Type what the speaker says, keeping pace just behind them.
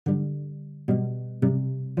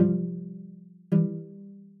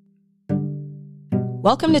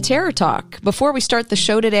Welcome to Terror Talk. Before we start the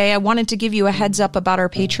show today, I wanted to give you a heads up about our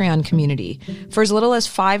Patreon community. For as little as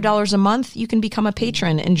 $5 a month, you can become a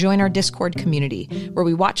patron and join our Discord community, where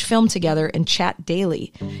we watch film together and chat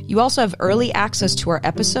daily. You also have early access to our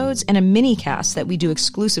episodes and a mini-cast that we do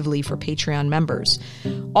exclusively for Patreon members.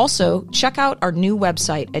 Also, check out our new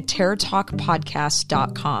website at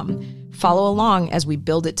terrortalkpodcast.com. Follow along as we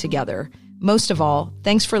build it together. Most of all,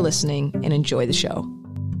 thanks for listening and enjoy the show.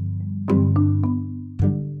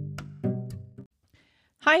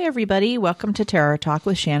 Hi, everybody. Welcome to Terror Talk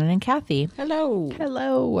with Shannon and Kathy. Hello.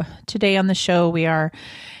 Hello. Today on the show, we are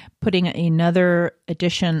putting another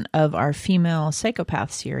edition of our female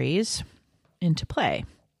psychopath series into play.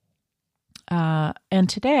 And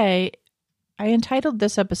today, I entitled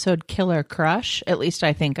this episode Killer Crush. At least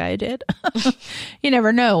I think I did. You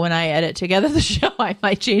never know. When I edit together the show, I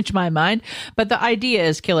might change my mind. But the idea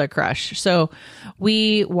is Killer Crush. So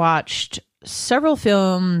we watched several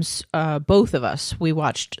films, both of us. We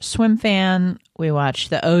watched Swim Fan. We watched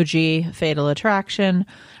the OG Fatal Attraction.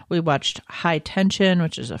 We watched High Tension,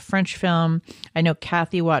 which is a French film. I know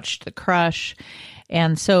Kathy watched The Crush.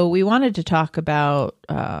 And so we wanted to talk about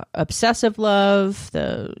obsessive love.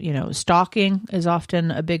 Stalking is often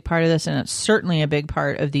a big part of this, and it's certainly a big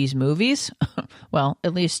part of these movies. Well,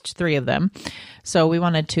 at least 3 of them. So we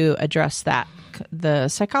wanted to address that, the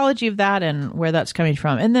psychology of that and where that's coming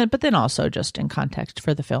from. But then also just in context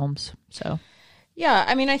for the films. So, yeah,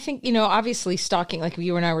 I mean, I think, obviously stalking, like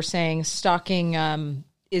you and I were saying, stalking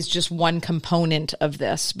is just one component of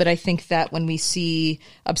this. But I think that when we see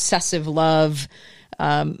obsessive love,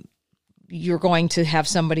 you're going to have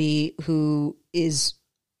somebody who is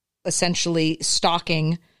essentially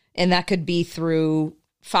stalking, and that could be through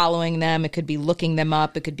following them. It could be looking them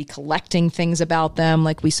up. It could be collecting things about them,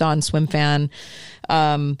 like we saw in Swim Fan.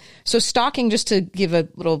 So stalking, just to give a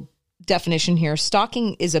little definition here,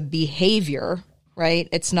 stalking is a behavior, right?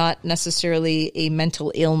 It's not necessarily a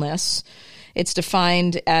mental illness. It's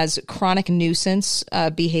defined as chronic nuisance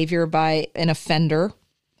behavior by an offender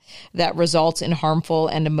that results in harmful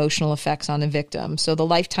and emotional effects on the victim. So the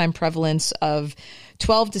lifetime prevalence of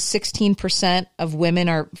 12 to 16% of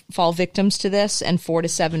women fall victims to this, and 4 to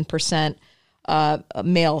 7%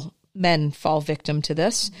 men fall victim to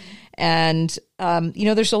this. And,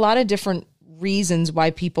 there's a lot of different reasons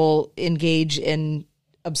why people engage in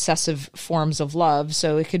obsessive forms of love.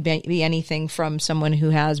 So it could be anything from someone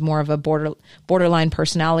who has more of a borderline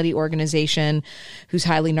personality organization, who's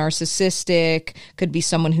highly narcissistic, could be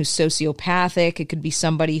someone who's sociopathic, it could be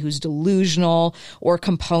somebody who's delusional, or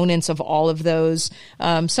components of all of those.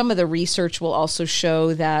 Some of the research will also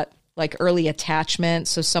show that, like, early attachment,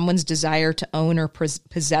 so someone's desire to own or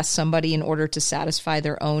possess somebody in order to satisfy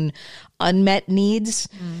their own unmet needs,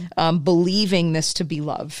 believing this to be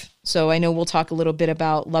love. So I know we'll talk a little bit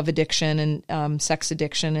about love addiction and sex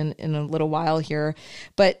addiction in a little while here,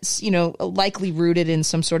 but, likely rooted in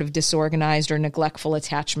some sort of disorganized or neglectful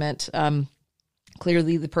attachment.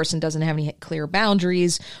 Clearly, the person doesn't have any clear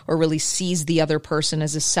boundaries or really sees the other person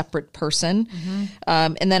as a separate person.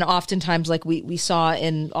 Mm-hmm. And then oftentimes, like we saw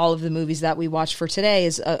in all of the movies that we watched for today,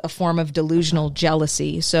 is a form of delusional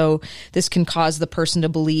jealousy. So this can cause the person to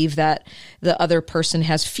believe that the other person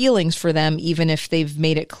has feelings for them, even if they've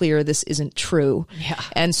made it clear this isn't true. Yeah.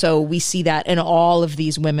 And so we see that in all of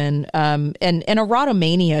these women, and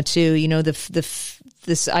erotomania too,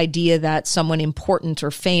 this idea that someone important or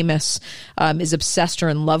famous is obsessed or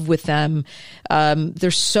in love with them.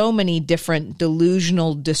 There's so many different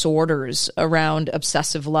delusional disorders around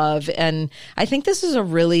obsessive love. And I think this is a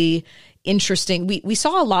really interesting, we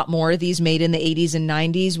saw a lot more of these made in the 80s and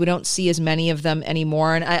 90s. We don't see as many of them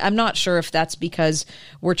anymore. And I'm not sure if that's because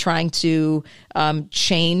we're trying to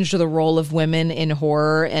change the role of women in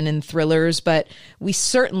horror and in thrillers, but we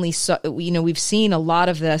certainly saw, we've seen a lot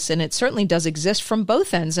of this, and it certainly does exist from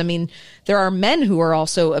both ends. I mean, there are men who are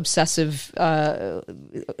also obsessive,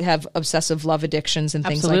 have obsessive love addictions and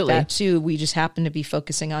things Absolutely. Like that too. We just happen to be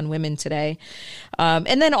focusing on women today.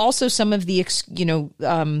 And then also some of the,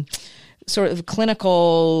 sort of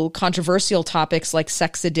clinical controversial topics like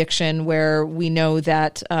sex addiction, where we know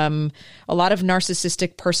that a lot of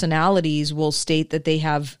narcissistic personalities will state that they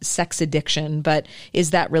have sex addiction, but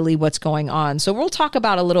is that really what's going on? So we'll talk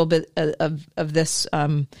about a little bit of this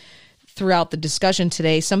throughout the discussion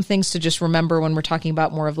today. Some things to just remember when we're talking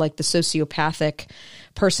about more of like the sociopathic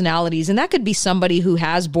personalities. And that could be somebody who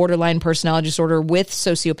has borderline personality disorder with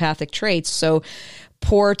sociopathic traits. So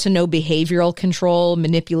poor to no behavioral control,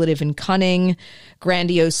 manipulative and cunning,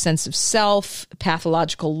 grandiose sense of self,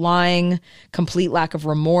 pathological lying, complete lack of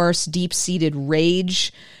remorse, deep-seated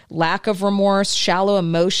rage, lack of remorse, shallow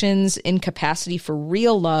emotions, incapacity for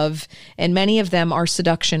real love, and many of them are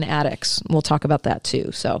seduction addicts. We'll talk about that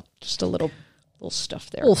too. So just a little stuff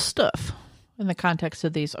there. Little stuff. In the context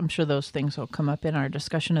of these, I'm sure those things will come up in our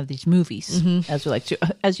discussion of these movies. As we like to.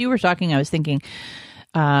 As you were talking, I was thinking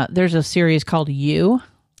there's a series called You.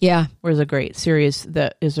 Yeah. Where is a great series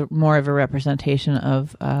that is more of a representation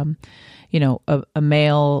of, a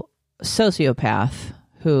male sociopath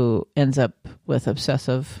who ends up with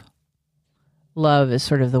obsessive love is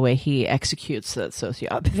sort of the way he executes that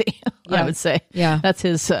sociopathy, I would say. Yeah. That's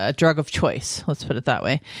his drug of choice. Let's put it that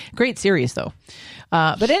way. Great series, though.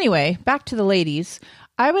 But anyway, back to the ladies.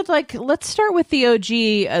 Let's start with the OG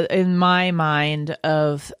in my mind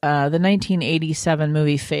of the 1987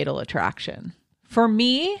 movie Fatal Attraction. For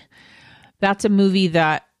me, that's a movie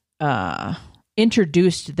that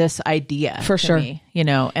introduced this idea for sure. Me,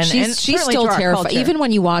 and she's still terrifying. Even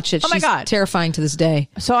when you watch it, she's terrifying to this day.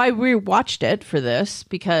 So I rewatched it for this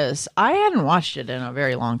because I hadn't watched it in a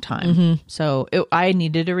very long time. So I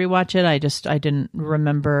needed to rewatch it. I didn't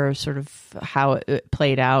remember sort of how it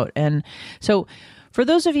played out. And so for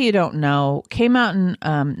those of you who don't know, came out in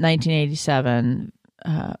 1987.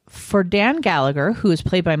 For Dan Gallagher, who is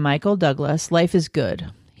played by Michael Douglas, life is good.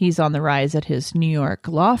 He's on the rise at his New York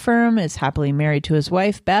law firm, is happily married to his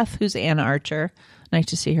wife, Beth, who's Anna Archer. Nice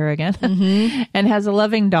to see her again. And has a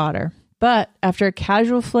loving daughter. But after a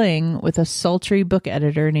casual fling with a sultry book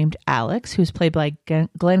editor named Alex, who's played by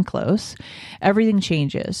Glenn Close, everything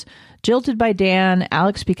changes. Jilted by Dan,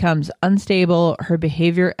 Alex becomes unstable, her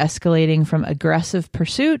behavior escalating from aggressive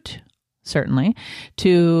pursuit, certainly,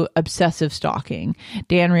 to obsessive stalking.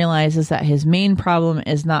 Dan realizes that his main problem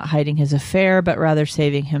is not hiding his affair, but rather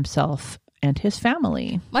saving himself and his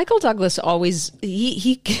family. Michael Douglas always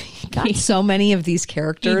he got so many of these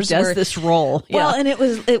characters. He does this role. Well, and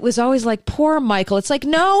it was always like, poor Michael. It's like,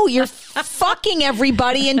 no, you're fucking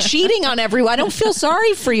everybody and cheating on everyone. I don't feel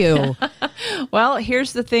sorry for you. Well,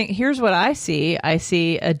 here's the thing. Here's what I see. I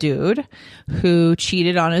see a dude who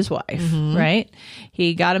cheated on his wife, right?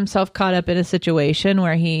 He got himself caught up in a situation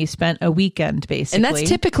where he spent a weekend, basically. And that's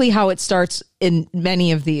typically how it starts in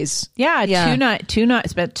many of these. Yeah.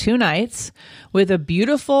 Spent 2 nights with a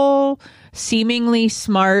beautiful, seemingly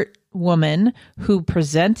smart woman who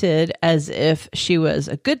presented as if she was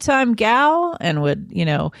a good time gal and would,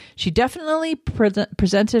 she definitely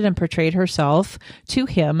presented and portrayed herself to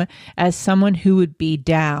him as someone who would be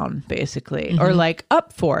down, basically, or like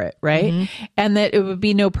up for it, right? And that it would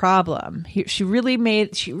be no problem. She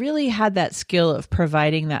really had that skill of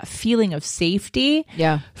providing that feeling of safety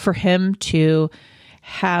for him to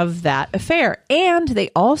have that affair. And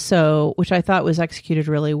they also, which I thought was executed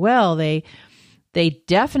really well, they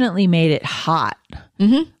definitely made it hot.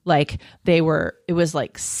 Like it was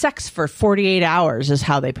like sex for 48 hours is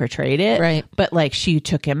how they portrayed it. Right. But like she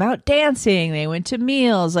took him out dancing. They went to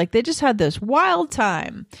meals. Like they just had this wild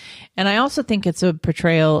time. And I also think it's a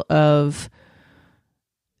portrayal of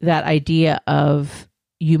that idea of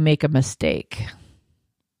you make a mistake.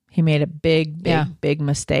 He made a big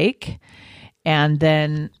mistake. And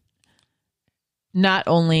then not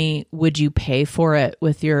only would you pay for it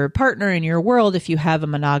with your partner in your world if you have a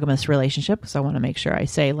monogamous relationship, because I want to make sure I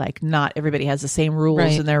say, like, not everybody has the same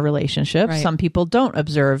rules in their relationship. Right. Some people don't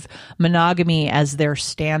observe monogamy as their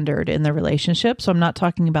standard in the relationship. So I'm not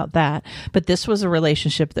talking about that. But this was a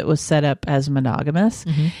relationship that was set up as monogamous,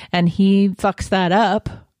 and he fucks that up.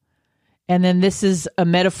 And then this is a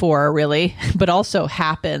metaphor, really, but also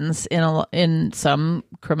happens in some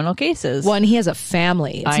criminal cases. Well, and he has a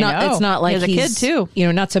family. It's not like he has a kid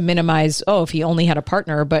too. Not to minimize. Oh, if he only had a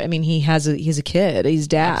partner, but I mean, he's a kid. He's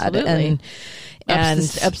dad. Absolutely. And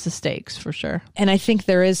ups the stakes for sure. And I think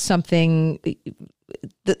there is something.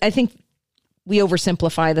 I think we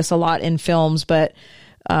oversimplify this a lot in films, but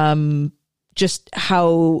just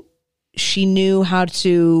how she knew how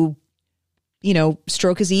to,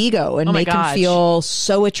 stroke his ego and make him feel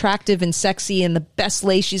so attractive and sexy and the best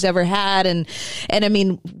lay she's ever had. And I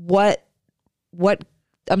mean, what,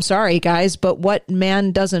 I'm sorry guys, but what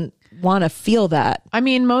man doesn't want to feel that? I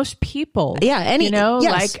mean, most people,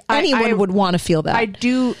 anyone would want to feel that. I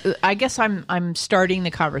do. I guess I'm starting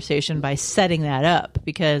the conversation by setting that up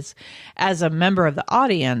because as a member of the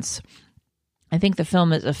audience, I think the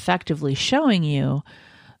film is effectively showing you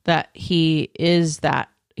that he is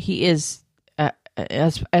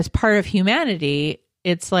as part of humanity.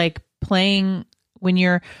 It's like playing when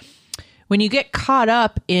you get caught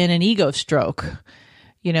up in an ego stroke,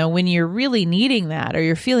 You know, when you're really needing that, or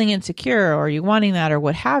you're feeling insecure, or you're wanting that, or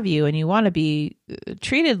what have you, and you want to be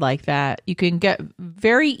treated like that, you can get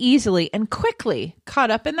very easily and quickly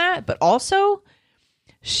caught up in that. But also,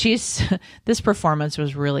 this performance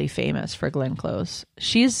was really famous for Glenn Close.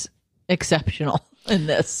 She's exceptional in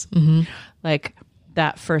this. Like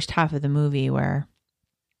that first half of the movie where,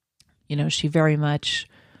 you know, she very much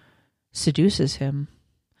seduces him.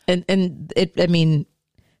 And I mean,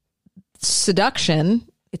 seduction,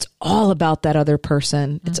 it's all about that other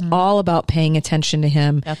person. It's all about paying attention to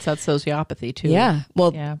him. That's that sociopathy too. Yeah.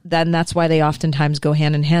 Well, then that's why they oftentimes go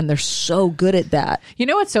hand in hand. They're so good at that. You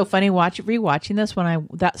know what's so funny? Rewatching this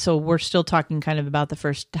so we're still talking kind of about the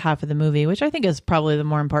first half of the movie, which I think is probably the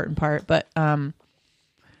more important part. But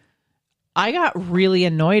I got really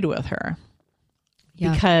annoyed with her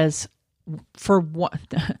because for what?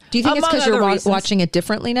 Do you think it's because you're watching it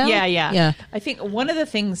differently now? Yeah. I think one of the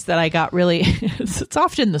things that I got really, it's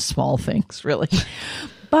often the small things, really.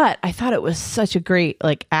 But I thought it was such a great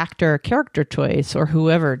like actor character choice, or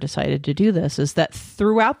whoever decided to do this, is that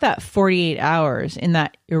throughout that 48 hours in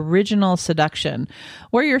that original seduction,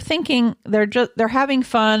 where you're thinking they're having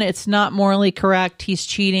fun, it's not morally correct, he's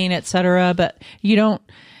cheating, etc., but you don't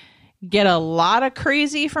get a lot of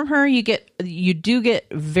crazy from her. You do get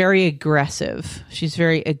very aggressive. She's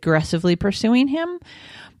very aggressively pursuing him,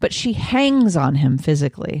 but she hangs on him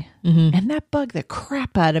physically. And that bugged the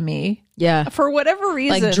crap out of me. Yeah. For whatever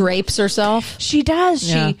reason. Like drapes herself. She does.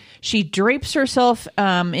 Yeah. She drapes herself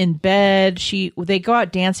in bed. They go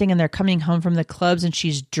out dancing and they're coming home from the clubs and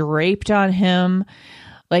she's draped on him.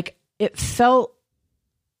 Like it felt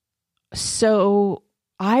so,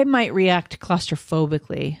 I might react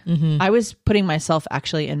claustrophobically. I was putting myself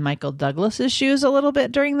actually in Michael Douglas's shoes a little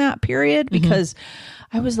bit during that period because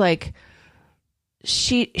I was like,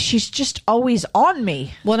 she's just always on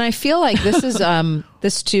me. Well, and I feel like this is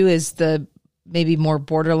this too is the maybe more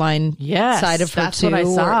borderline side of her that's too. What I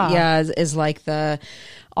saw. Is like the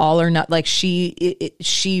all or not. Like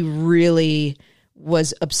she really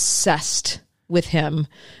was obsessed with him.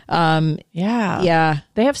 Yeah.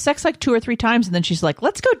 They have sex like 2 or 3 times and then she's like,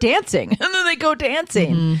 let's go dancing. And then they go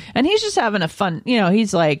dancing. And he's just having a fun, you know,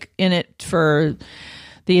 he's like in it for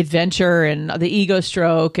the adventure and the ego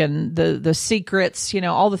stroke and the secrets, you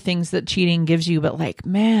know, all the things that cheating gives you. But like,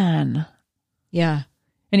 man. Yeah.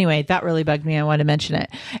 Anyway, that really bugged me. I wanted to mention it.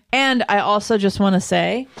 And I also just want to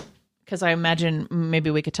say, because I imagine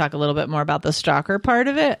maybe we could talk a little bit more about the stalker part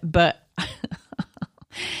of it, but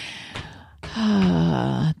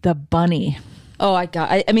the bunny. Oh,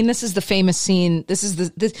 I mean, this is the famous scene. This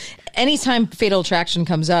is this. Anytime Fatal Attraction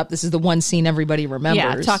comes up, this is the one scene everybody remembers.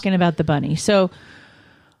 Yeah, talking about the bunny. So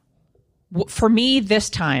for me, this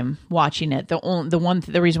time watching it,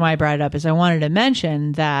 the reason why I brought it up is I wanted to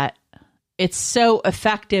mention that it's so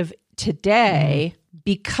effective today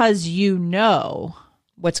because you know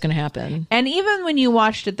what's going to happen. And even when you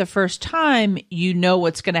watched it the first time, you know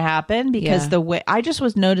what's going to happen because the way I just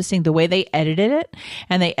was noticing the way they edited it,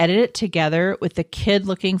 and they edited it together with the kid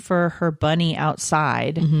looking for her bunny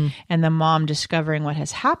outside and the mom discovering what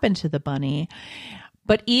has happened to the bunny.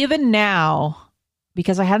 But even now,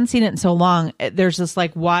 because I hadn't seen it in so long, there's this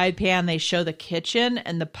like wide pan. They show the kitchen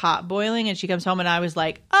and the pot boiling, and she comes home, and I was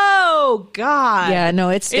like, "Oh God!" Yeah, no,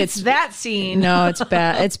 it's that scene. No, it's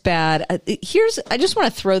bad. It's bad. I just want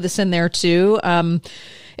to throw this in there too, and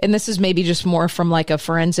this is maybe just more from like a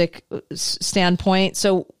forensic standpoint.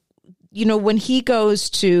 So, you know, when he goes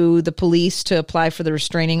to the police to apply for the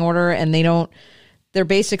restraining order, and they're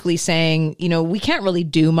basically saying, you know, we can't really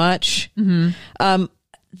do much.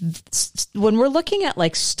 When we're looking at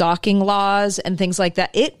like stalking laws and things like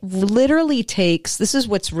that, it literally takes, this is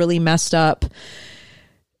what's really messed up.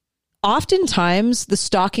 Oftentimes the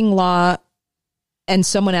stalking law and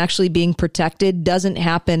someone actually being protected doesn't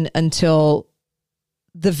happen until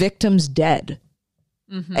the victim's dead.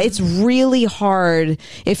 It's really hard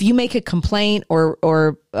if you make a complaint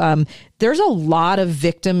or there's a lot of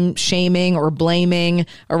victim shaming or blaming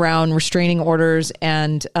around restraining orders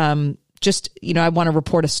and, just, you know, I want to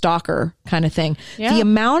report a stalker kind of thing. Yeah. The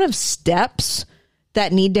amount of steps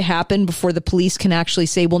that need to happen before the police can actually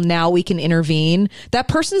say, well, now we can intervene. That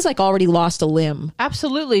person's like already lost a limb.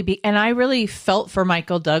 Absolutely. And I really felt for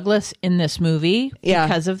Michael Douglas in this movie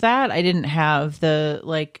because of that. I didn't have the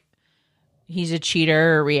like, he's a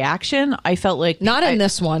cheater reaction. I felt like not in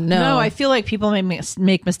this one. No, I feel like people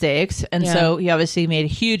make mistakes. And so he obviously made a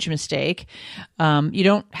huge mistake. You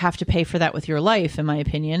don't have to pay for that with your life, in my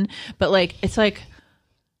opinion. But like, it's like,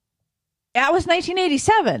 that was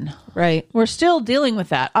 1987. Right. We're still dealing with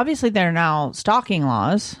that. Obviously there are now stalking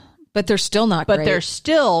laws, But they're still not but great. they're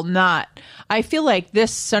still not. I feel like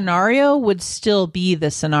this scenario would still be the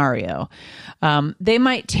scenario. They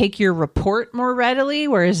might take your report more readily,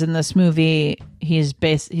 whereas in this movie, he's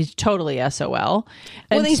totally SOL. Well,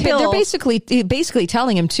 they're basically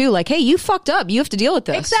telling him too, like, hey, you fucked up. You have to deal with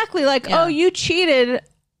this. Exactly. Like, oh, you cheated.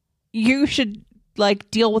 You should like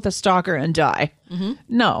deal with a stalker and die. Mm-hmm.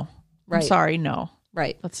 No, right. I'm sorry. No,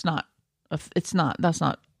 right. That's not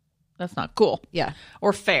cool. Yeah.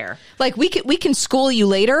 Or fair. Like we can school you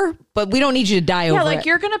later, but we don't need you to die over it. Yeah, like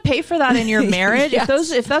you're going to pay for that in your marriage.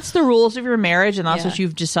 Yes. If that's the rules of your marriage and that's what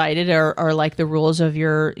you've decided are like the rules of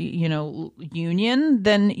your, union,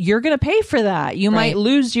 then you're going to pay for that. You might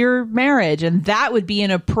lose your marriage, and that would be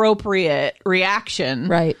an appropriate reaction.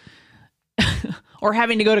 Right. Or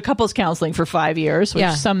having to go to couples counseling for 5 years,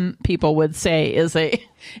 which some people would say is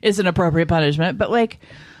an appropriate punishment. But like,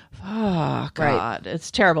 oh God,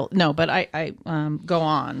 it's terrible. No, but I go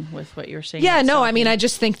on with what you're saying. Yeah, no, I mean, I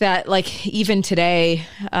just think that like even today,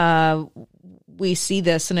 we see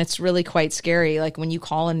this and it's really quite scary. Like when you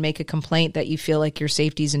call and make a complaint that you feel like your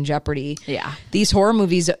safety's in jeopardy. Yeah. These horror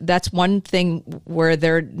movies, that's one thing where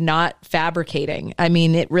they're not fabricating. I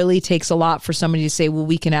mean, it really takes a lot for somebody to say, well,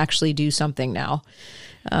 we can actually do something now.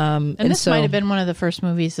 And this might have been one of the first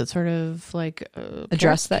movies that sort of like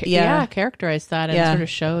addressed that, characterized that, and sort of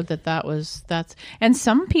showed that's. And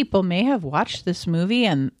some people may have watched this movie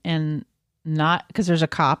and not because there's a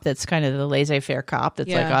cop that's kind of the laissez-faire cop that's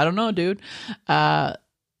like, I don't know, dude.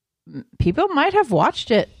 People might have watched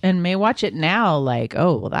it and may watch it now like,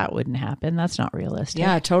 oh, well, that wouldn't happen. That's not realistic.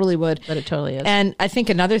 Yeah, it totally would. But it totally is. And I think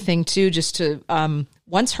another thing too, just to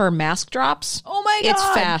once her mask drops, oh my God, it's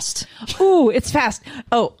fast. Ooh, it's fast.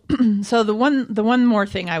 Oh, so the one more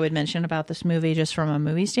thing I would mention about this movie, just from a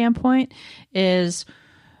movie standpoint, is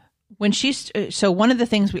when so one of the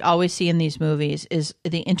things we always see in these movies is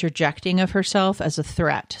the interjecting of herself as a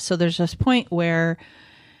threat. So there's this point where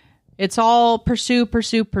it's all pursue,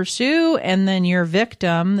 and then your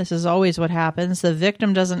victim, this is always what happens, the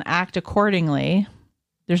victim doesn't act accordingly.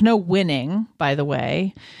 There's no winning, by the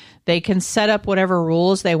way. They can set up whatever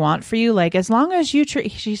rules they want for you. Like, as long as you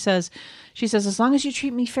treat, she says, as long as you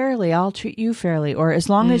treat me fairly, I'll treat you fairly. Or as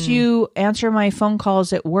long as you answer my phone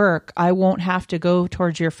calls at work, I won't have to go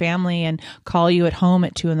towards your family and call you at home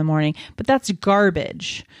at 2 a.m. But that's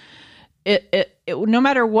garbage. It no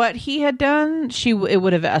matter what he had done, it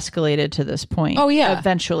would have escalated to this point. Oh yeah,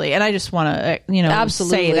 eventually. And I just want to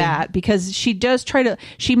absolutely say that, because she does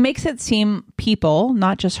she makes it seem, people,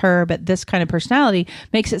 not just her, but this kind of personality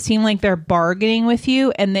makes it seem like they're bargaining with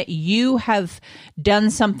you and that you have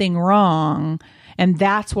done something wrong. And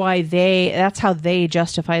that's how they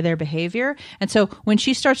justify their behavior. And so when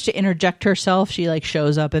she starts to interject herself, she like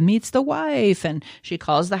shows up and meets the wife, and she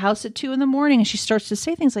calls the house at 2 a.m. and she starts to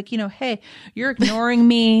say things like, hey, you're ignoring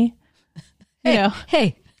me. Hey,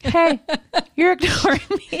 you're ignoring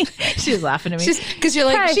me. She's laughing at me. Because you're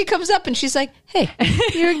like, she comes up and she's like, hey,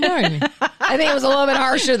 you're ignoring me. I think it was a little bit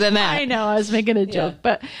harsher than that. I know, I was making a joke,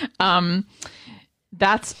 but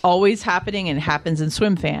that's always happening, and happens in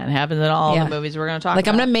Swim Fan, happens in all the movies we're going to talk about. Like,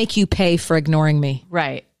 I'm going to make you pay for ignoring me.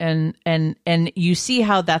 Right. And you see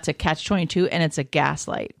how that's a catch-22, and it's a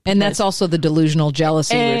gaslight. And that's also the delusional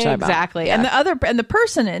jealousy we were talking about. Exactly. Yeah. And the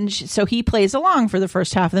person, so he plays along for the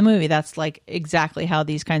first half of the movie. That's like exactly how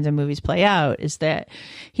these kinds of movies play out, is that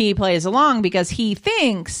he plays along because he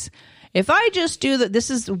thinks, if I just do this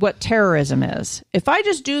is what terrorism is. If I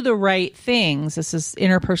just do the right things, this is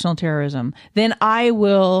interpersonal terrorism, then I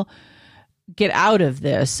will get out of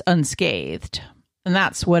this unscathed. And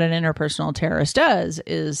that's what an interpersonal terrorist does,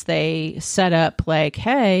 is they set up like,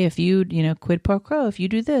 hey, if you, quid pro quo, if you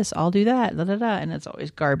do this, I'll do that, da, da, da. And it's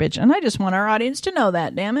always garbage. And I just want our audience to know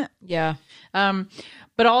that, damn it. Yeah.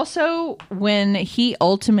 But also when he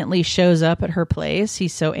ultimately shows up at her place,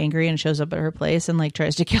 he's so angry and shows up at her place and like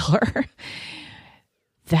tries to kill her.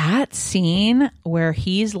 That scene where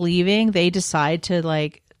he's leaving, they decide to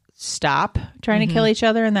like stop trying to kill each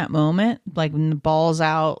other in that moment, like balls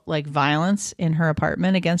out like violence in her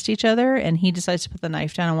apartment against each other, and he decides to put the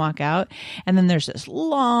knife down and walk out. And then there's this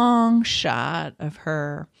long shot of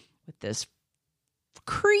her with this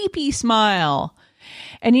creepy smile.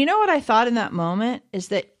 And you know what I thought in that moment is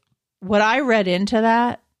that what I read into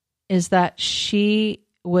that is that she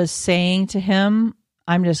was saying to him,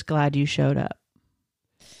 I'm just glad you showed up.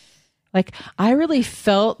 Like, I really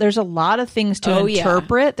felt there's a lot of things to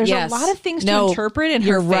interpret. Yeah. There's a lot of things to interpret in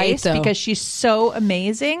her face, because she's so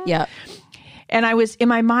amazing. Yeah. And in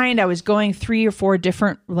my mind, I was going 3 or 4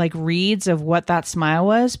 different like reads of what that smile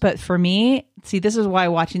was. But for me, see, this is why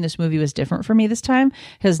watching this movie was different for me this time.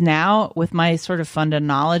 Because now, with my sort of funded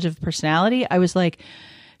knowledge of personality, I was like,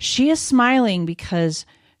 she is smiling because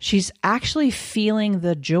she's actually feeling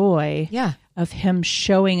the joy of him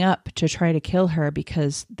showing up to try to kill her,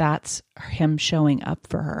 because that's him showing up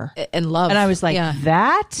for her. And love. And I was like,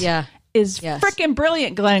 that is freaking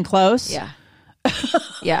brilliant, Glenn Close. Yeah.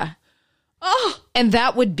 Yeah. Oh, and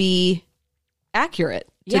that would be accurate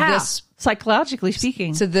to this, psychologically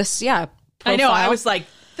speaking. to this, profile. I know. I was like,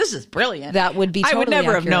 this is brilliant. That would be I would totally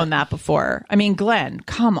never have accurate. known that before. I mean, Glenn,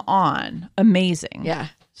 come on. Amazing. Yeah.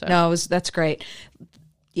 So. No, that's great.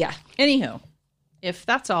 Yeah. Anywho, if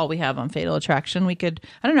that's all we have on Fatal Attraction, we could,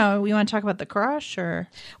 I don't know, we want to talk about The Crush or?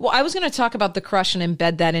 Well, I was going to talk about The Crush and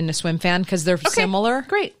embed that into Swim Fan because they're similar.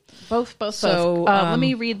 Great. Both. So, let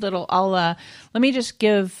me read let me just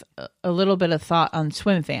give a little bit of thought on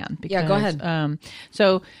Swim Fan. Because, go ahead.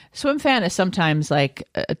 So Swim Fan is sometimes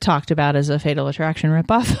talked about as a Fatal Attraction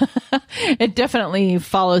ripoff. It definitely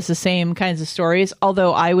follows the same kinds of stories,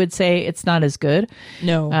 although I would say it's not as good.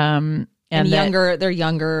 No. And they're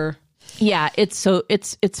younger. Yeah, it's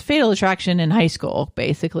Fatal Attraction in high school,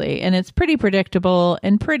 basically, and it's pretty predictable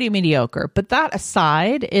and pretty mediocre. But that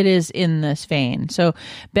aside, it is in this vein. So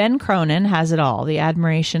Ben Cronin has it all: the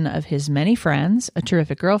admiration of his many friends, a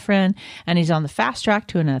terrific girlfriend, and he's on the fast track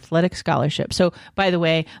to an athletic scholarship. So, by the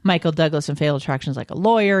way, Michael Douglas in Fatal Attraction is like a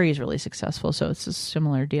lawyer. He's really successful, so it's a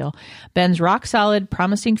similar deal. Ben's rock-solid,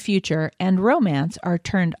 promising future and romance are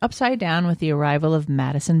turned upside down with the arrival of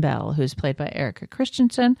Madison Bell, who's played by Erica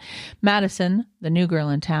Christensen. Madison, the new girl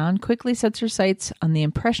in town, quickly sets her sights on the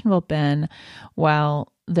impressionable Ben.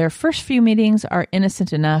 While their first few meetings are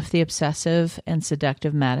innocent enough, the obsessive and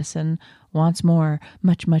seductive Madison wants more,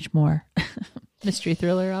 much, much more. Mystery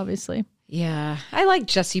thriller, obviously. Yeah. I like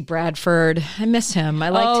Jesse Bradford. I miss him. I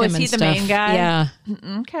liked him is he and the stuff. main guy? Yeah.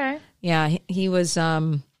 Okay. Yeah. He was,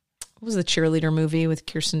 what was the cheerleader movie with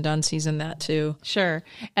Kirsten Dunst? He's in that too. Sure.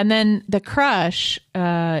 And then The Crush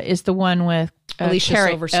is the one with Alicia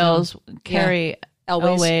Silverstone. Carrie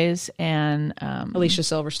Elways and Alicia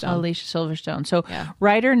Silverstone. So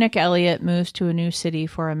writer Nick Elliott moves to a new city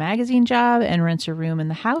for a magazine job and rents a room in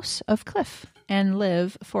the house of Cliff and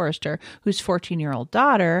Liv Forrester, whose 14-year-old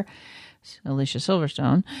daughter, Alicia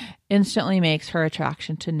Silverstone, instantly makes her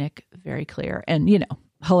attraction to Nick very clear. And,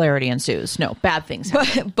 hilarity ensues. No, bad things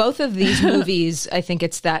happen. But both of these movies, I think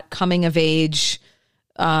it's that coming of age,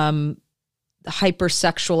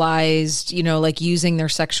 hypersexualized, like using their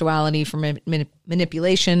sexuality for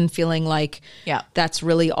manipulation, feeling like that's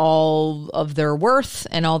really all of their worth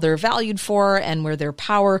and all they're valued for and where their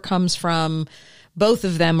power comes from. Both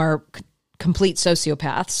of them are complete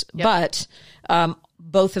sociopaths, but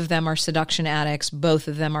both of them are seduction addicts. Both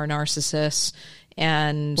of them are narcissists.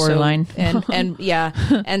 And borderline.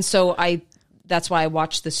 And so that's why I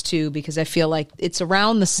watched this too, because I feel like it's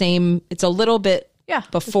around the same, it's a little bit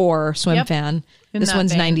before Swim Fan. This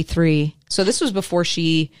one's 93. So this was before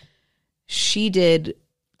she did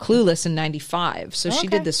Clueless in 95. So she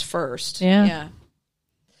did this first. Yeah.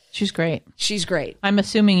 She's great. I'm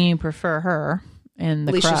assuming you prefer her in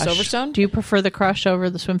The Crush. Alicia Silverstone? Do you prefer The Crush over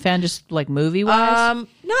the Swim Fan, just like movie-wise?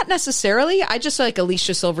 Not necessarily. I just like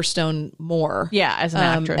Alicia Silverstone more. Yeah, as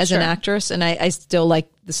an actress. And I still like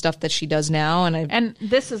the stuff that she does now. And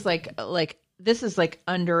this is like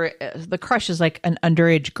under The Crush is like an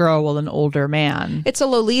underage girl with an older man. It's a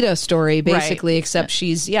Lolita story basically, except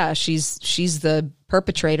she's the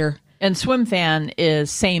perpetrator. And Swim Fan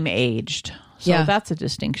is same aged. So that's a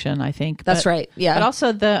distinction, I think. That's right. Yeah. But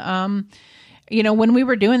also the when we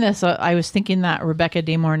were doing this, I was thinking that Rebecca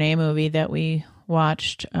De Mornay movie that we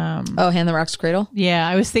watched. Hand the Rock's Cradle? Yeah,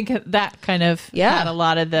 I was thinking that kind of had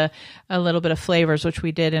a little bit of flavors, which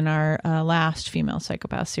we did in our last Female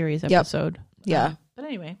Psychopath series episode. Yeah. But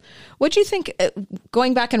anyway. What'd you think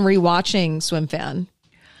going back and rewatching Swim Fan?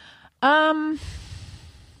 I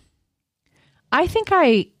think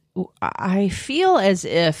I feel as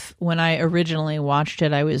if when I originally watched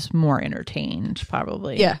it, I was more entertained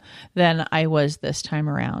probably than I was this time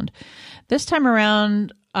around. This time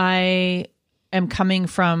around, I am coming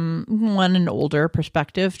from an older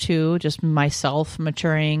perspective, two, just myself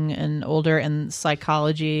maturing and older in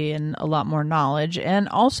psychology and a lot more knowledge, and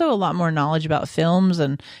also a lot more knowledge about films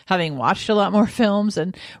and having watched a lot more films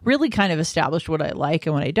and really kind of established what I like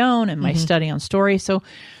and what I don't and my study on story. So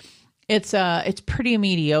it's pretty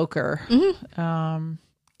mediocre.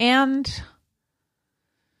 And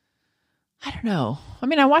I don't know. I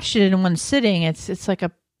mean, I watched it in one sitting. It's like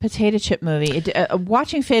potato chip movie.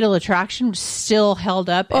 Watching Fatal Attraction still held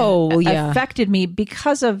up and affected me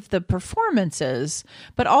because of the performances,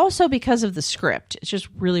 but also because of the script. It's just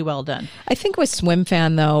really well done. I think with Swim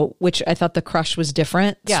Fan, though, which I thought The Crush was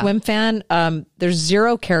different. Yeah. Swim Fan, there's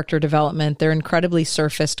zero character development. They're incredibly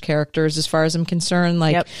surfaced characters as far as I'm concerned.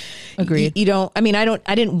 Like, yep. Agreed. You don't, I mean, I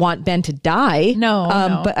didn't want Ben to die.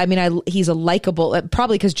 No. But I mean, he's a likable,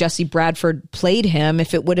 probably because Jesse Bradford played him.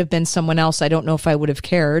 If it would have been someone else, I don't know if I would have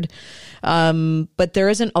cared. But there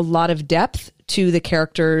isn't a lot of depth to the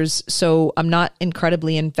characters, so I'm not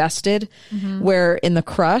incredibly invested. Where in The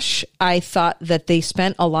Crush, I thought that they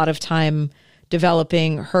spent a lot of time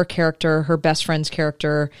developing her character, her best friend's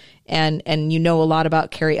character, and you know a lot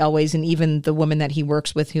about Carrie Elways and even the woman that he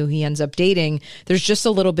works with who he ends up dating. There's just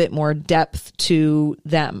a little bit more depth to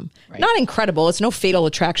them. Right. Not incredible. It's no Fatal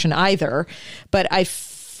Attraction either, but I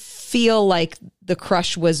feel like The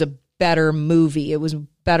Crush was a better movie. It was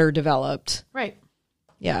better developed. Right.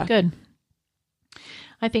 Yeah. Good.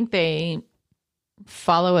 I think they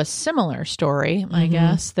follow a similar story, I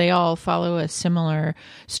guess. They all follow a similar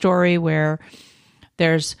story where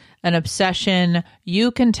there's an obsession.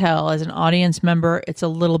 You can tell as an audience member it's a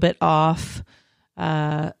little bit off.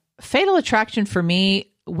 Fatal Attraction for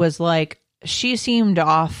me was like, she seemed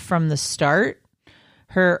off from the start.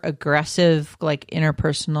 Her aggressive, like,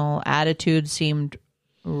 interpersonal attitude seemed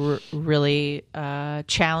really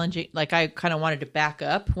challenging. Like, I kind of wanted to back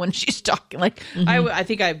up when she's talking. Like, I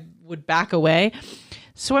think I would back away.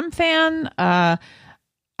 Swim Fan, I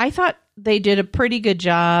thought they did a pretty good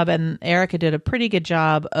job, and Erica did a pretty good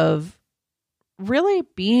job of really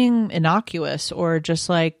being innocuous, or just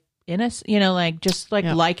like innocent,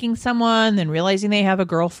 liking someone, then realizing they have a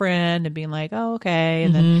girlfriend and being like, oh, okay,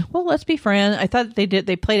 and then, well, let's be friends. I thought they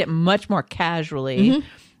played it much more casually.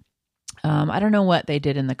 I don't know what they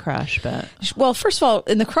did in The Crush, but... Well, first of all,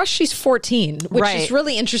 in The Crush, she's 14, which right. is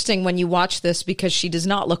really interesting when you watch this, because she does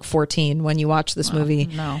not look 14 when you watch this movie.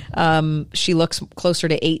 No. She looks closer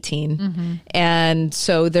to 18. And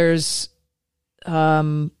so there's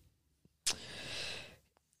that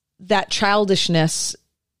childishness.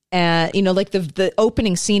 Like the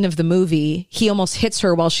opening scene of the movie, he almost hits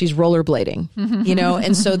her while she's rollerblading,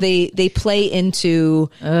 and so they play into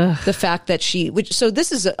the fact that so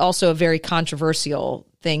this is also a very controversial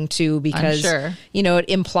thing too, because, it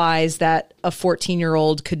implies that a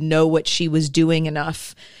 14-year-old could know what she was doing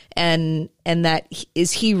enough. And that,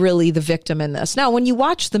 is he really the victim in this? Now, when you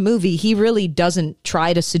watch the movie, he really doesn't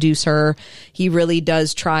try to seduce her. He really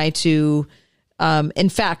does try to, in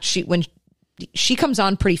fact, when she comes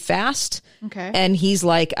on pretty fast. Okay. And he's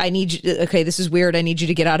like, I need you. Okay, this is weird. I need you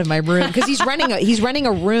to get out of my room, because he's renting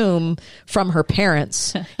a room from her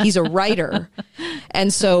parents. He's a writer.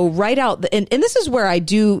 And so right out, and this is where I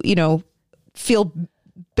do, feel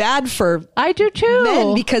bad for I do too,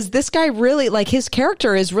 men, because this guy really, like, his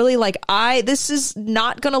character is really like, this is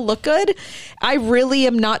not going to look good. I really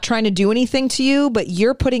am not trying to do anything to you, but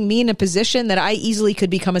you're putting me in a position that I easily could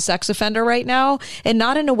become a sex offender right now, and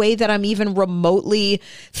not in a way that I'm even remotely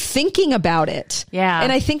thinking about it. Yeah.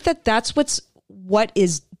 And I think that that's what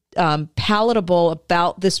is palatable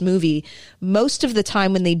about this movie. Most of the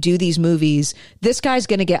time when they do these movies, this guy's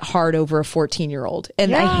going to get hard over a 14-year-old.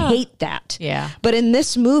 And I hate that. Yeah. But in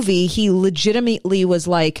this movie, he legitimately was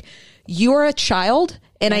like, you're a child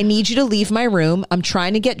and I need you to leave my room. I'm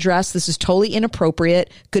trying to get dressed. This is totally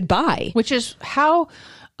inappropriate. Goodbye. Which is how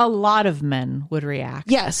a lot of men would react.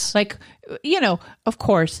 Yes. Like, of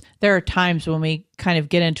course, there are times when we kind of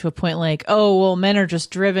get into a point like, oh, well, men are just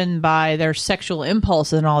driven by their sexual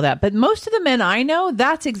impulse and all that. But most of the men I know,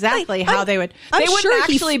 that's exactly how they would. They wouldn't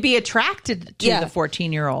actually be attracted to the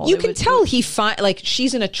 14-year-old. You can tell she's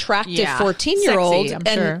an attractive 14-year-old. Sexy,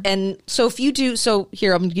 I'm sure. And so if you do, so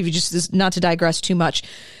here, I'm going to give you just this, not to digress too much.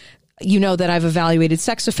 You know that I've evaluated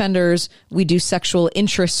sex offenders. We do sexual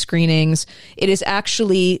interest screenings. It is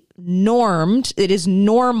actually normed. It is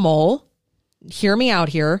normal. Hear me out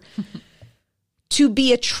here. To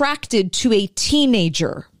be attracted to a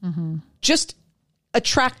teenager. Just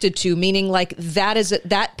attracted to, meaning like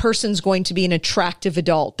that person's going to be an attractive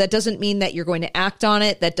adult. That doesn't mean that you're going to act on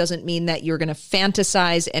it. That doesn't mean that you're going to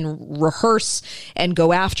fantasize and rehearse and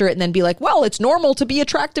go after it and then be like, well, it's normal to be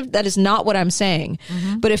attractive. That is not what I'm saying.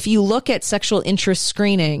 But if you look at sexual interest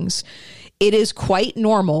screenings, it is quite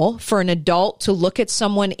normal for an adult to look at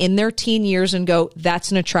someone in their teen years and go, that's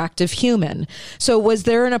an attractive human. So was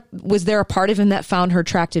there a part of him that found her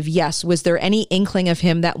attractive? Yes. Was there any inkling of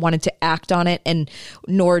him that wanted to act on it and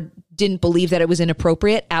nor didn't believe that it was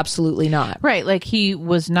inappropriate? Absolutely not. Right. Like, he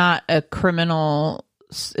was not a criminal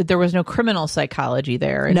there was no criminal psychology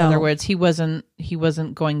there. In other words, he wasn't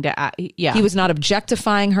going to he was not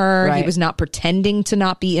objectifying her. Right. He was not pretending to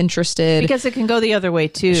not be interested, because it can go the other way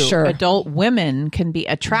too. Sure. Adult women can be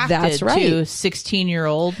attracted to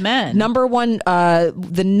 16-year-old men.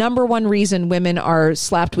 The number one reason women are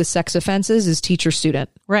slapped with sex offenses is teacher student.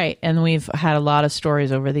 Right. And we've had a lot of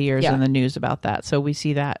stories over the years in the news about that. So we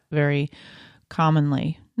see that very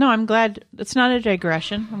commonly. No, I'm glad it's not a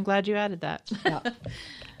digression. I'm glad you added that.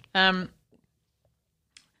 Yeah.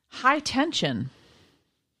 High Tension.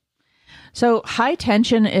 So High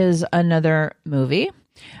Tension is another movie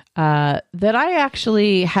that I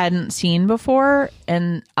actually hadn't seen before,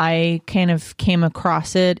 and I kind of came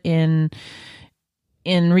across it in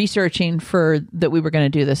researching for that we were going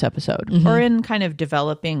to do this episode, or in kind of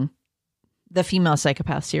developing the Female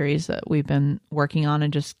Psychopath series that we've been working on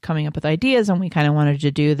and just coming up with ideas. And we kind of wanted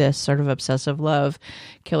to do this sort of obsessive love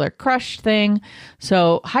killer crush thing.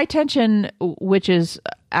 So High Tension, which is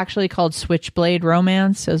actually called Switchblade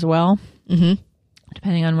Romance as well,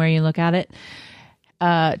 depending on where you look at it.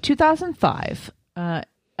 2005, a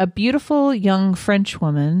beautiful young French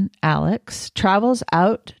woman, Alex, travels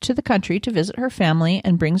out to the country to visit her family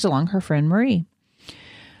and brings along her friend Marie.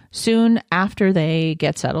 Soon after they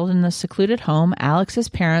get settled in the secluded home, Alex's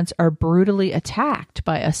parents are brutally attacked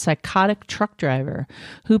by a psychotic truck driver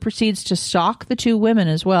who proceeds to stalk the two women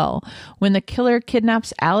as well. When the killer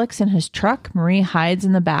kidnaps Alex in his truck, Marie hides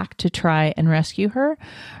in the back to try and rescue her.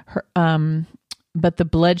 But the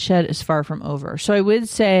bloodshed is far from over. So I would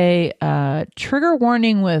say trigger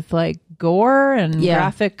warning with like gore and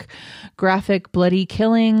graphic bloody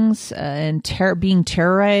killings and being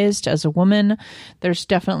terrorized as a woman. There's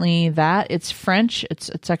definitely that. It's French.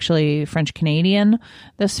 It's actually French Canadian,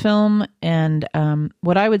 this film. And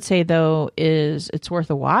what I would say though is it's worth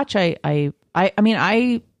a watch. I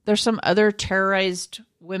mean, there's some other terrorized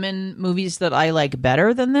women movies that I like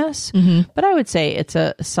better than this, but I would say it's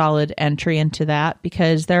a solid entry into that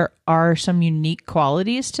because there are some unique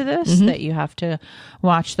qualities to this that you have to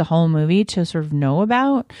watch the whole movie to sort of know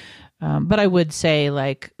about. But I would say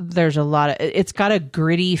like there's a lot of, it's got a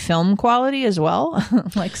gritty film quality as well,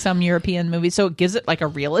 like some European movies. So it gives it like a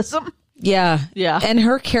realism. Yeah. Yeah. And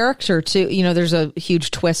her character too, you know, there's a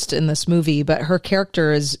huge twist in this movie, but her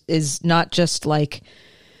character is not just like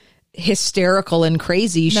hysterical and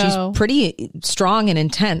crazy. She's pretty strong and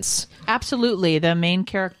intense. Absolutely. The main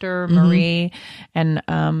character, Marie, and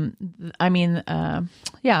Marie,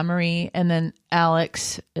 and then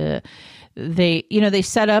Alex, they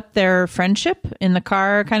set up their friendship in the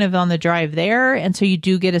car kind of on the drive there. And so you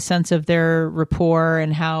do get a sense of their rapport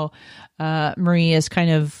and how Marie is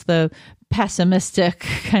kind of the pessimistic,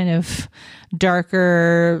 kind of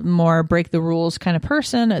darker, more break the rules kind of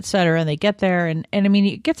person, etc. And they get there, and I mean,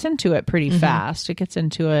 it gets into it pretty fast. It gets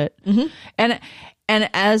into it, and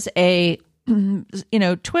as a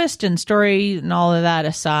twist and story and all of that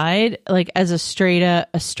aside, like as a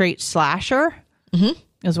straight slasher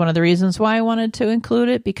is one of the reasons why I wanted to include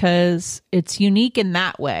it, because it's unique in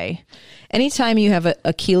that way. Anytime you have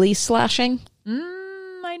Achilles slashing.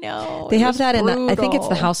 I know. They have that brutal. I think it's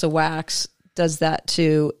the House of Wax does that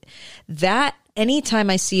too. That anytime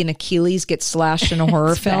I see an Achilles get slashed in a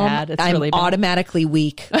horror film, I'm really automatically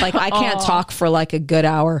weak. Like I can't talk for like a good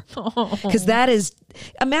hour. Because that is,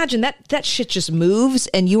 imagine that shit just moves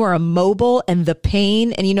and you are immobile, and the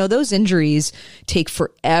pain, and those injuries take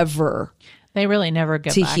forever. They really never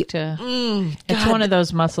get back to. It's one of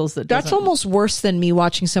those muscles that doesn't. That's almost worse than me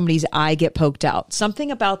watching somebody's eye get poked out.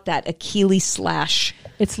 Something about that Achilles slash.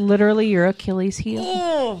 It's literally your Achilles heel.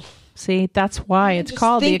 Oh. See, that's why it's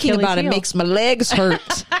called the Achilles heel. Thinking about it makes my legs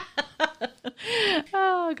hurt.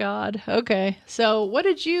 Oh God. Okay. So,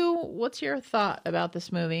 what's your thought about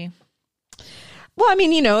this movie? Well, I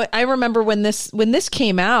mean, I remember when this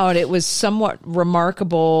came out, it was somewhat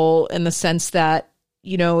remarkable in the sense that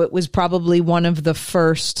it was probably one of the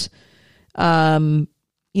first, obsessive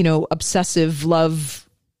love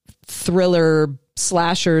thriller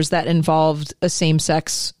slashers that involved a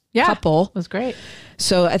same-sex couple. It was great.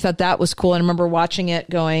 So I thought that was cool. And I remember watching it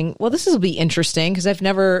going, well, this will be interesting, because I've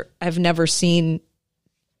never seen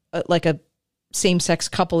like a same-sex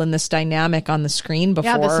couple in this dynamic on the screen before.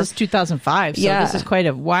 Yeah, this is 2005, so this is quite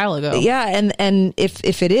a while ago. Yeah, and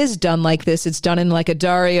if it is done like this, it's done in like a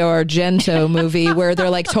Dario Argento movie where they're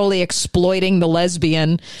like totally exploiting the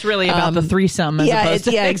lesbian. It's really about the threesome.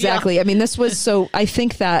 Exactly. I mean, this was so. I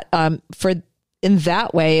think that in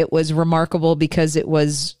that way, it was remarkable because it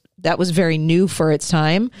was that was very new for its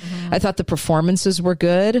time. I thought the performances were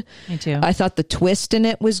good. Me too. I thought the twist in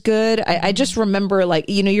it was good. I just remember, like,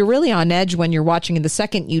 you know, you're really on edge when you're watching it. The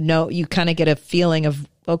second you know, you kind of get a feeling of,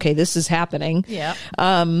 okay, this is happening. Yeah.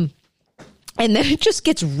 And then it just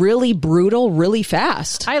gets really brutal really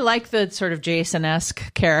fast. I like the sort of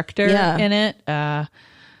Jason-esque character Yeah. in it.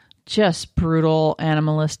 Just brutal,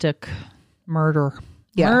 animalistic murder.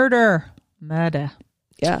 Yeah. Murder.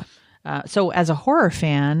 Yeah. So as a horror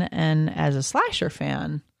fan and as a slasher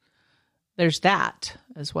fan, there's that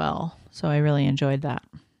as well. So I really enjoyed that.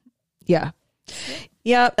 Yeah.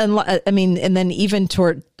 Yeah. And I mean, and then even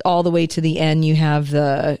toward all the way to the end, you have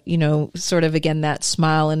the, you know, sort of, again, that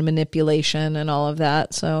smile and manipulation and all of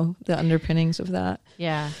that. So the underpinnings of that.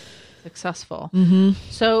 Yeah. Successful. Mm-hmm.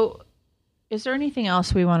 So is there anything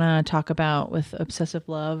else we want to talk about with obsessive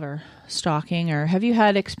love or stalking? Or have you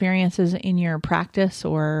had experiences in your practice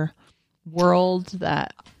or world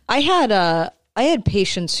that... I had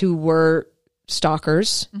patients who were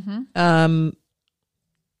stalkers.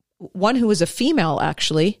 One who was a female,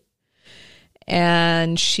 actually,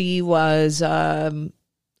 and she was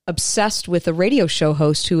obsessed with a radio show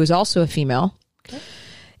host who was also a female. Okay.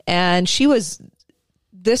 And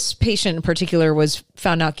this patient in particular was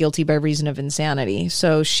found not guilty by reason of insanity.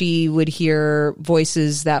 So she would hear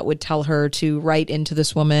voices that would tell her to write into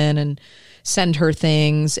this woman and send her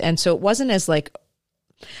things. And so it wasn't as, like,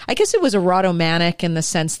 I guess it was erotomanic in the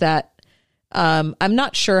sense that I'm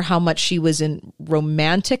not sure how much she was in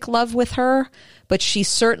romantic love with her, but she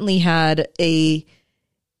certainly had a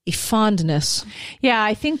fondness. Yeah,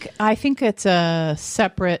 I think it's a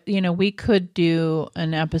separate, you know, we could do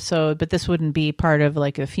an episode, but this wouldn't be part of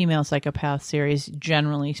like a female psychopath series,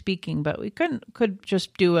 generally speaking, but we could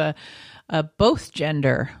just do a both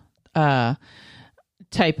gender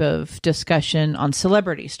type of discussion on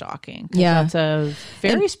celebrity stalking. Yeah. That's a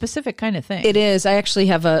very specific kind of thing. It is. I actually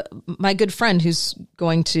have my good friend who's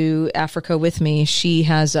going to Africa with me. She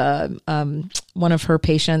has one of her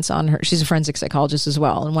patients on her. She's a forensic psychologist as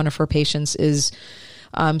well. And one of her patients is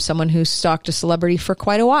someone who stalked a celebrity for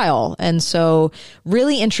quite a while. And so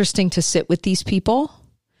really interesting to sit with these people.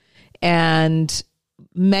 And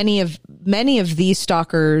many of these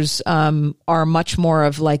stalkers are much more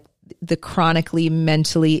of like the chronically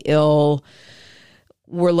mentally ill.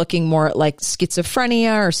 We're looking more at like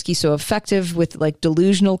schizophrenia or schizoaffective with like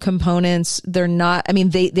delusional components. They're not, I mean,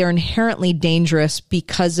 they're inherently dangerous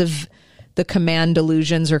because of the command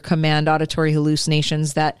delusions or command auditory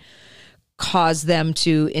hallucinations that cause them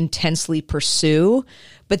to intensely pursue.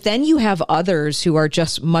 But then you have others who are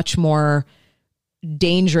just much more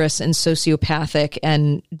dangerous and sociopathic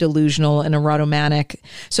and delusional and erotomanic.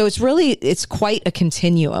 So it's quite a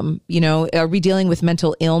continuum. You know, are we dealing with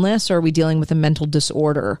mental illness or are we dealing with a mental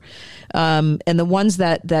disorder? And the ones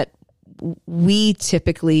that we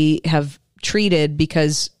typically have treated,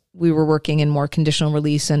 because we were working in more conditional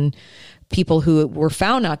release, and people who were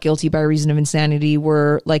found not guilty by reason of insanity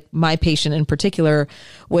were, like my patient in particular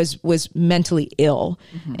was mentally ill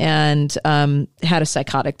and had a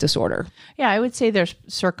psychotic disorder. Yeah, I would say there's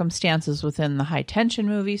circumstances within the High Tension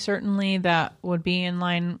movie, certainly, that would be in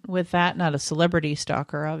line with that. Not a celebrity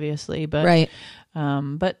stalker, obviously, but Right.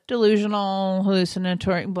 But delusional,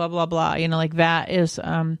 hallucinatory, blah, blah, blah. You know, like that is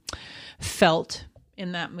felt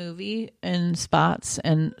in that movie in spots,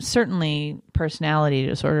 and certainly personality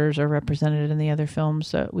disorders are represented in the other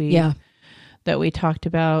films that we talked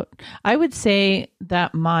about. I would say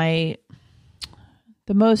that the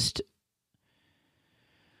most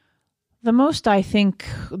I think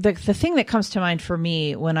the thing that comes to mind for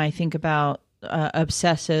me when I think about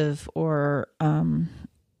obsessive or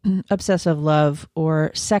obsessive love or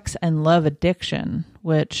sex and love addiction,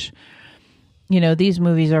 which, you know, these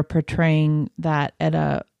movies are portraying that at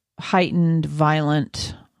a heightened,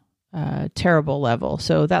 violent, terrible level.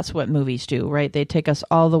 So that's what movies do, right? They take us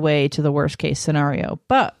all the way to the worst case scenario.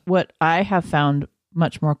 But what I have found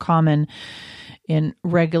much more common in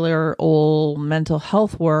regular old mental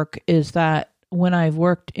health work is that when I've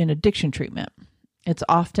worked in addiction treatment, it's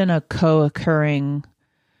often a co-occurring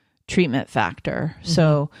treatment factor. Mm-hmm.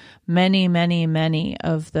 So many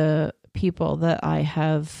of the people that I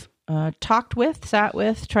have talked with, sat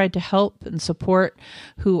with, tried to help and support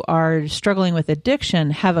who are struggling with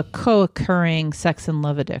addiction have a co-occurring sex and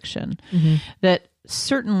love addiction that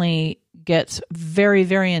certainly gets very,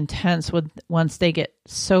 very intense once they get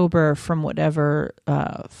sober from whatever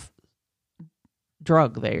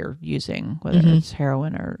drug they're using, whether it's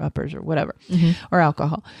heroin or uppers or whatever, or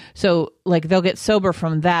alcohol. So like they'll get sober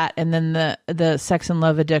from that, and then the sex and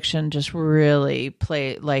love addiction just really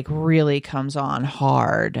comes on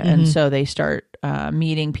hard, and so they start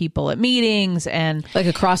meeting people at meetings, and like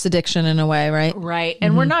a cross addiction in a way, right? Right.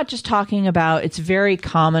 And we're not just talking about, it's very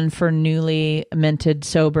common for newly minted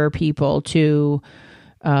sober people to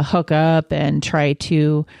hook up and try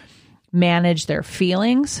to manage their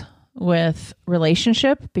feelings with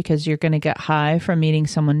relationship, because you're going to get high from meeting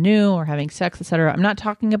someone new or having sex, etc. I'm not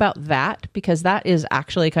talking about that, because that is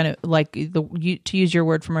actually kind of like to use your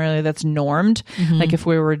word from earlier, that's normed. Like if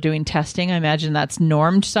we were doing testing, I imagine that's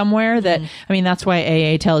normed somewhere. That I mean, that's why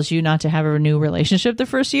AA tells you not to have a new relationship the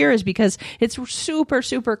first year, is because it's super,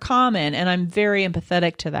 super common. And I'm very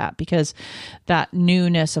empathetic to that, because that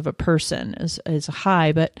newness of a person is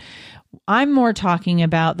high. But I'm more talking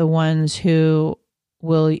about the ones who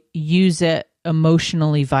will use it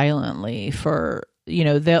emotionally violently for,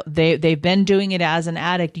 they've been doing it as an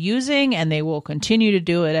addict using, and they will continue to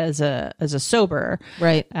do it as a sober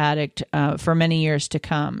addict for many years to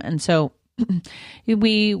come. And so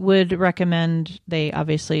we would recommend they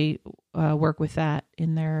obviously work with that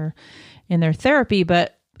in their therapy,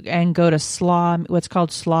 and go to SLAA, what's called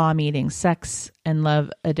SLAA meetings, Sex and Love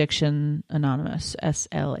Addiction Anonymous,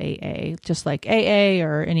 SLAA, just like AA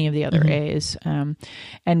or any of the other A's, and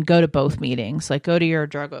go to both meetings. Like go to your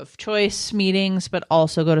drug of choice meetings, but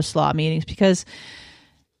also go to SLAA meetings, because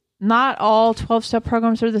not all 12-step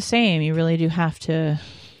programs are the same. You really do have to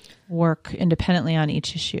work independently on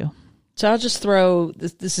each issue. So I'll just throw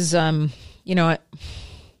this. This is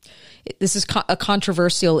this is a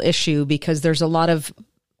controversial issue, because there's a lot of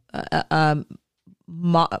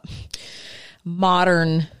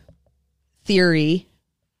modern theory,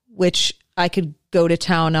 which I could go to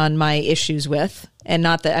town on my issues with. And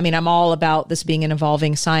not that, I mean, I'm all about this being an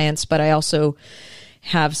evolving science, but I also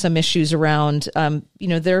have some issues around,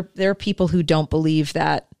 there are people who don't believe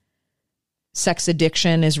that sex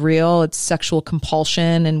addiction is real. It's sexual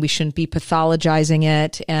compulsion, and we shouldn't be pathologizing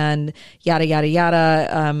it, and yada, yada,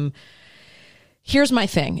 yada. Here's my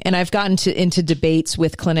thing, and I've gotten into debates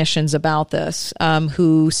with clinicians about this,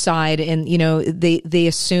 who side in, they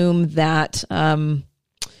assume that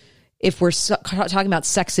if we're talking about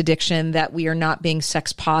sex addiction, that we are not being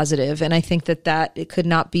sex positive. And I think that it could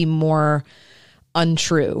not be more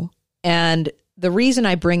untrue. And the reason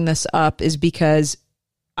I bring this up is because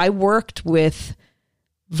I worked with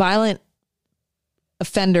violent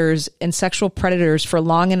offenders and sexual predators for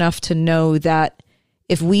long enough to know that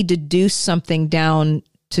if we deduce something down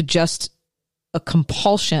to just a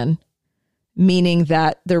compulsion, meaning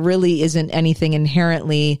that there really isn't anything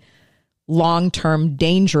inherently long-term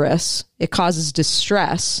dangerous, it causes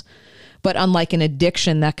distress, but unlike an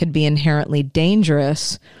addiction that could be inherently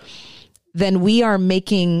dangerous, then we are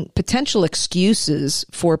making potential excuses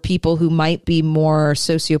for people who might be more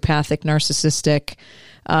sociopathic, narcissistic,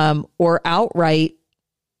 or outright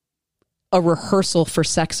a rehearsal for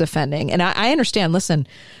sex offending. And I understand, listen,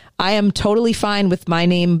 I am totally fine with my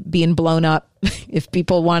name being blown up if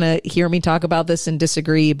people want to hear me talk about this and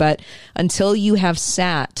disagree. But until you have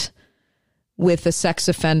sat with a sex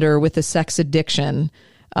offender, with a sex addiction,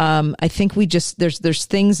 I think there's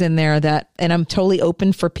things in there that, and I'm totally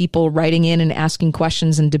open for people writing in and asking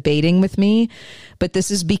questions and debating with me, but this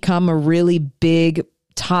has become a really big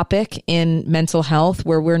topic in mental health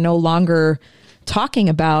where we're no longer talking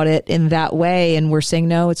about it in that way. And we're saying,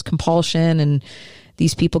 no, it's compulsion and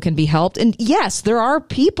these people can be helped. And yes, there are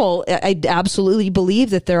people, I absolutely believe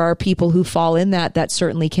that there are people who fall in that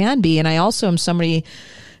certainly can be. And I also am somebody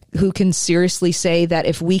who can seriously say that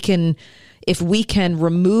if we can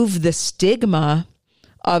remove the stigma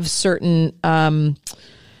of certain,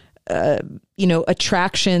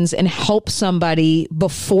 attractions and help somebody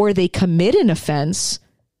before they commit an offense,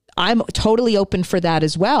 I'm totally open for that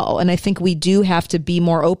as well. And I think we do have to be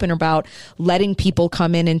more open about letting people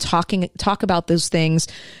come in and talk about those things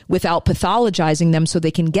without pathologizing them so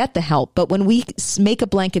they can get the help. But when we make a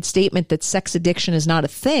blanket statement that sex addiction is not a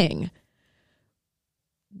thing,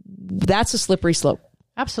 that's a slippery slope.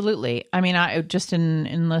 Absolutely. I mean, I just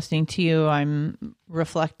in listening to you, I'm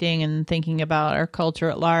reflecting and thinking about our culture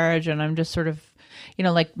at large, and I'm just sort of,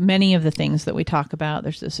 like many of the things that we talk about,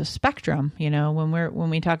 there's a spectrum. When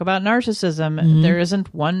we talk about narcissism, there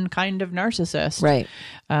isn't one kind of narcissist. Right.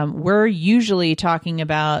 We're usually talking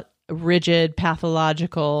about rigid,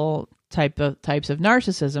 pathological types of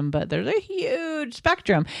narcissism, but there's a huge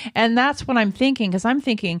spectrum, and that's what I'm thinking. Because I'm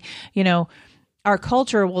thinking, our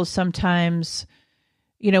culture will sometimes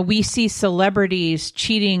we see celebrities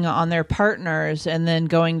cheating on their partners and then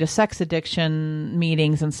going to sex addiction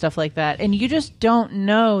meetings and stuff like that. And you just don't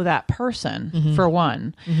know that person, for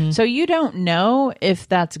one. So you don't know if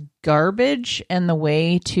that's garbage and the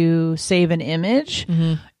way to save an image,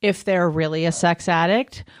 if they're really a sex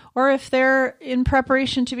addict, or if they're in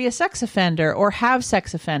preparation to be a sex offender or have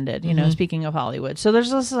sex offended, speaking of Hollywood. So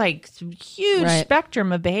there's this like huge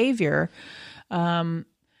spectrum of behavior.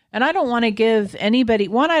 And I don't want to give anybody,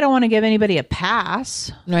 I don't want to give anybody a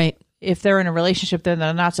pass. Right. If they're in a relationship that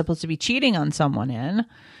they're not supposed to be cheating on someone in.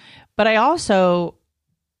 But I also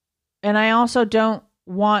don't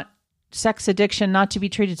want sex addiction not to be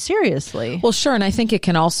treated seriously. Well, sure. And I think it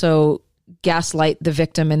can also gaslight the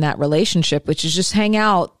victim in that relationship, which is just hang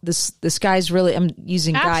out. This guy's really, I'm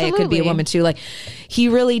using guy, it could be a woman too. Like, he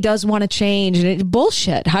really does want to change, and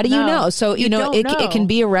bullshit. How do you know? So, it can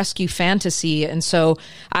be a rescue fantasy. And so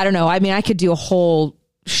I don't know. I mean, I could do a whole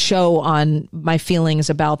show on my feelings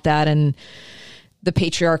about that and the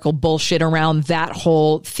patriarchal bullshit around that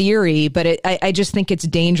whole theory. But I just think it's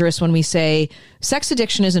dangerous when we say sex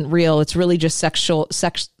addiction isn't real. It's really just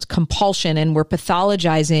sex compulsion, and we're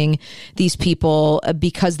pathologizing these people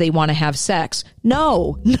because they want to have sex.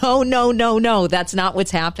 No. That's not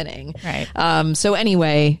what's happening. Right. So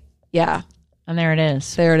anyway, yeah. And there it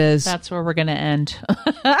is. There it is. That's where we're going to end.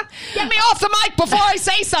 Get me off the mic before I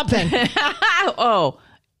say something. Oh,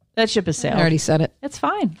 that ship has sailed. I already said it. It's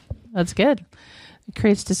fine. That's good. It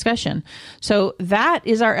creates discussion. So that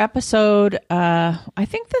is our episode. I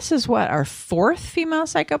think this is our fourth Female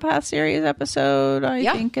Psychopath series episode. I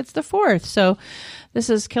think it's the fourth. So this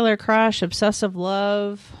is Killer Crush, Obsessive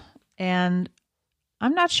Love, and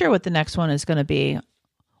I'm not sure what the next one is going to be.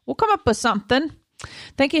 We'll come up with something.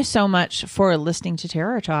 Thank you so much for listening to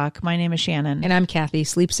Terror Talk. My name is Shannon. And I'm Kathy.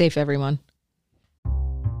 Sleep safe, everyone.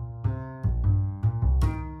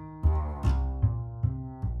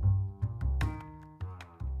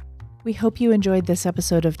 We hope you enjoyed this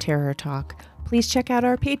episode of Terror Talk. Please check out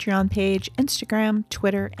our Patreon page, Instagram,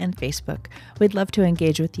 Twitter, and Facebook. We'd love to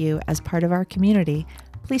engage with you as part of our community.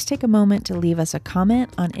 Please take a moment to leave us a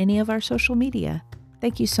comment on any of our social media.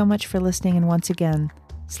 Thank you so much for listening, and once again,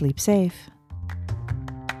 sleep safe.